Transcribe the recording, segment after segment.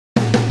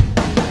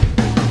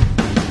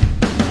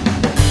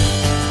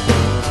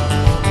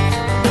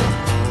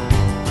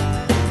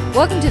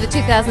Welcome to the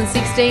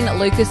 2016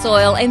 Lucas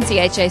Oil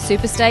NCHA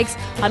Super Stakes.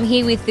 I'm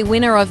here with the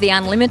winner of the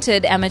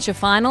Unlimited Amateur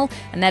Final,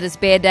 and that is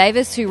Bear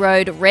Davis, who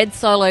rode Red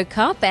Solo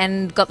Catt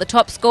and got the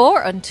top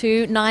score on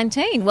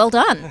 2:19. Well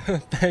done.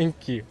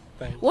 Thank you.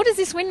 What does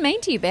this win mean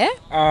to you, Bear?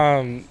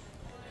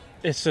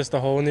 It's just a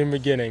whole new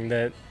beginning.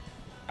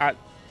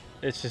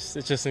 It's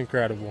just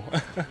incredible.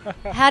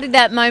 How did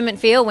that moment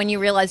feel when you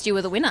realised you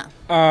were the winner?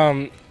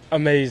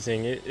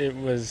 Amazing. It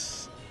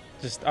was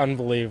just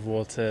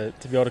unbelievable to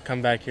be able to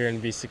come back here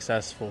and be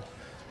successful.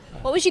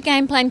 What was your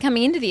game plan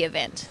coming into the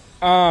event?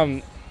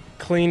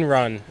 Clean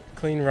run,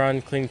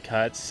 clean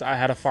cuts. I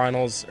had a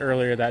finals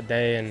earlier that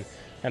day,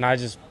 and I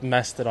just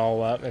messed it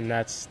all up, and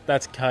that's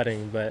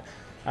cutting. But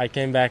I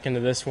came back into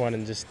this one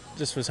and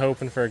just was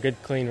hoping for a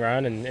good clean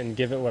run and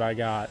give it what I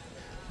got.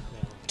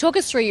 Talk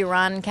us through your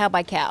run, cow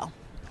by cow.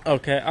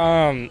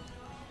 Okay.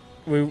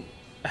 We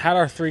had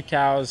our 3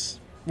 cows.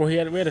 Well, we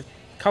had a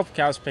couple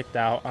cows picked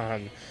out.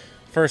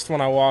 First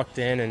one I walked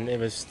in, and it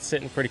was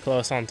sitting pretty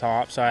close on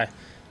top, so I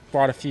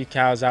brought a few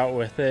cows out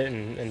with it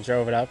and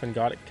drove it up and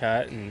got it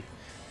cut. And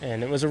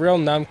it was a real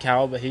numb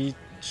cow, but he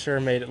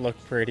sure made it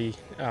look pretty.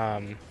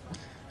 And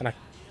I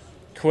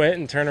quit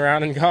and turned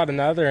around and got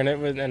another,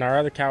 and our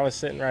other cow was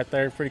sitting right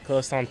there pretty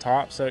close on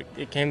top, so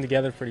it came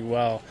together pretty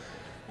well.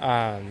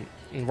 And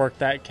worked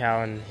that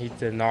cow, and he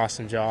did an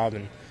awesome job,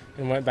 and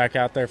went back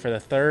out there for the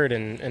third,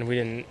 and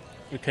we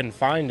couldn't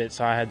find it,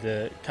 so I had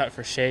to cut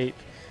for shape,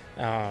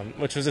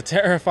 which was a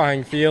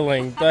terrifying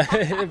feeling,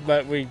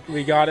 but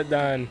we got it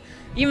done.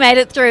 You made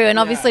it through, and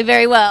obviously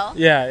very well.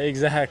 Yeah,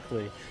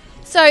 exactly.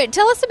 So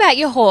tell us about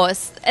your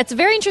horse. It's a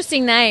very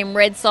interesting name,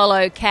 Red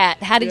Solo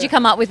Catt. How did you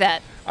come up with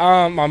that?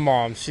 My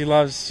mom, she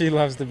loves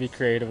to be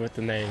creative with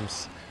the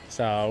names,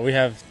 so we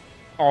have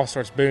all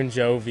sorts, Boone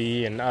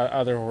Jovi and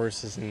other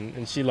horses,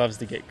 and she loves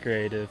to get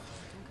creative.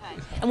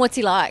 Okay. And what's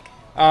he like?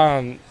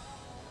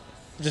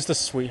 Just a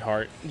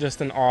sweetheart, just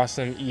an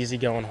awesome,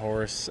 easygoing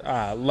horse.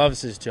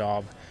 Loves his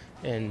job,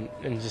 and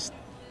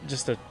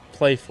just a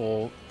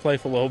playful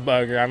little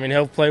bugger. I mean,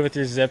 he'll play with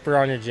your zipper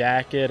on your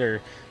jacket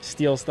or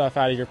steal stuff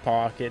out of your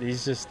pocket.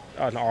 He's just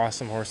an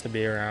awesome horse to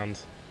be around.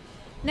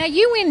 Now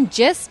you win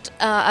just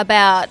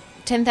about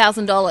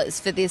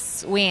 $10,000 for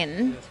this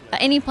win.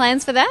 Any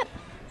plans for that?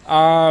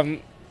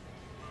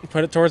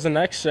 Put it towards the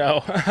next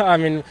show. I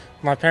mean,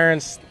 my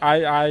parents,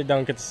 I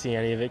don't get to see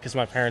any of it because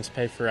my parents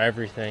pay for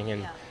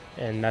everything,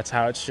 and that's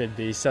how it should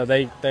be. So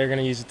they're going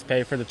to use it to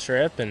pay for the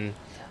trip, and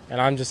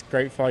I'm just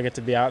grateful I get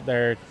to be out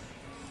there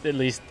at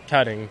least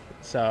cutting.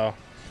 So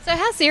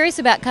how serious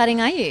about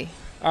cutting are you?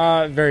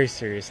 Very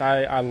serious.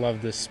 I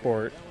love this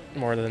sport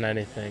more than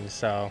anything,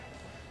 so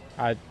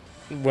I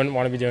wouldn't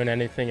want to be doing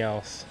anything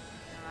else.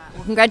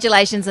 Well,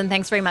 congratulations, and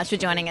thanks very much for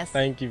joining us.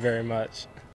 Thank you very much.